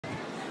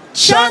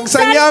Chunkz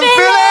and Young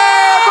Philly!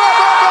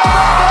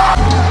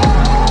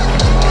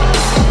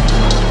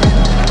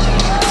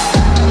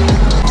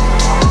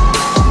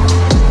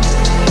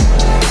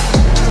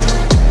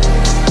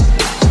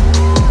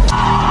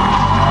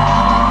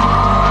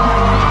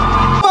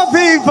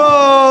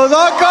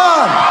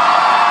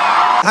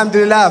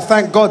 Alhamdulillah,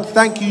 thank God,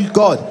 thank you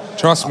God.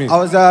 Trust me. I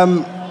was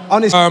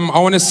honest. I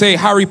want to say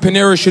Harry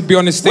Pinero should be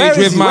on the stage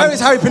with man. Where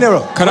is Harry Pinero?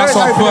 Cause that's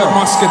our third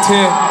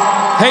musketeer.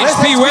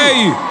 HP, where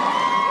are you?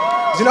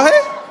 Is he not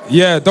here?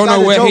 Yeah, don't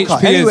know where Joker.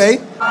 HP Anyway.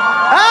 is.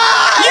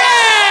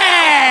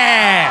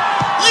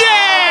 Yeah!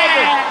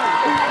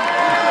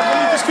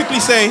 Let me just quickly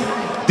say,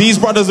 these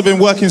brothers have been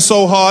working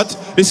so hard.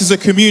 This is a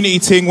community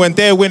thing. When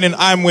they're winning,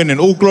 I'm winning.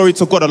 All glory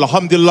to God.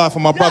 Alhamdulillah for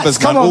my brothers,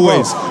 man.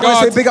 Always. I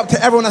want to say big up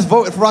to everyone that's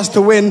voted for us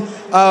to win.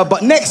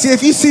 But next year,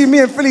 if you see me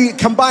and Philly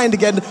combined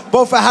again,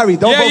 vote for Harry.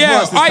 Don't vote for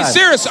us this time.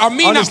 Serious. I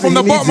mean that from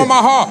the bottom of my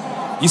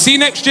heart. You see,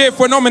 next year, if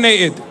we're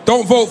nominated,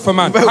 don't vote for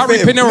man. Harry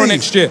Pinero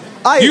next year.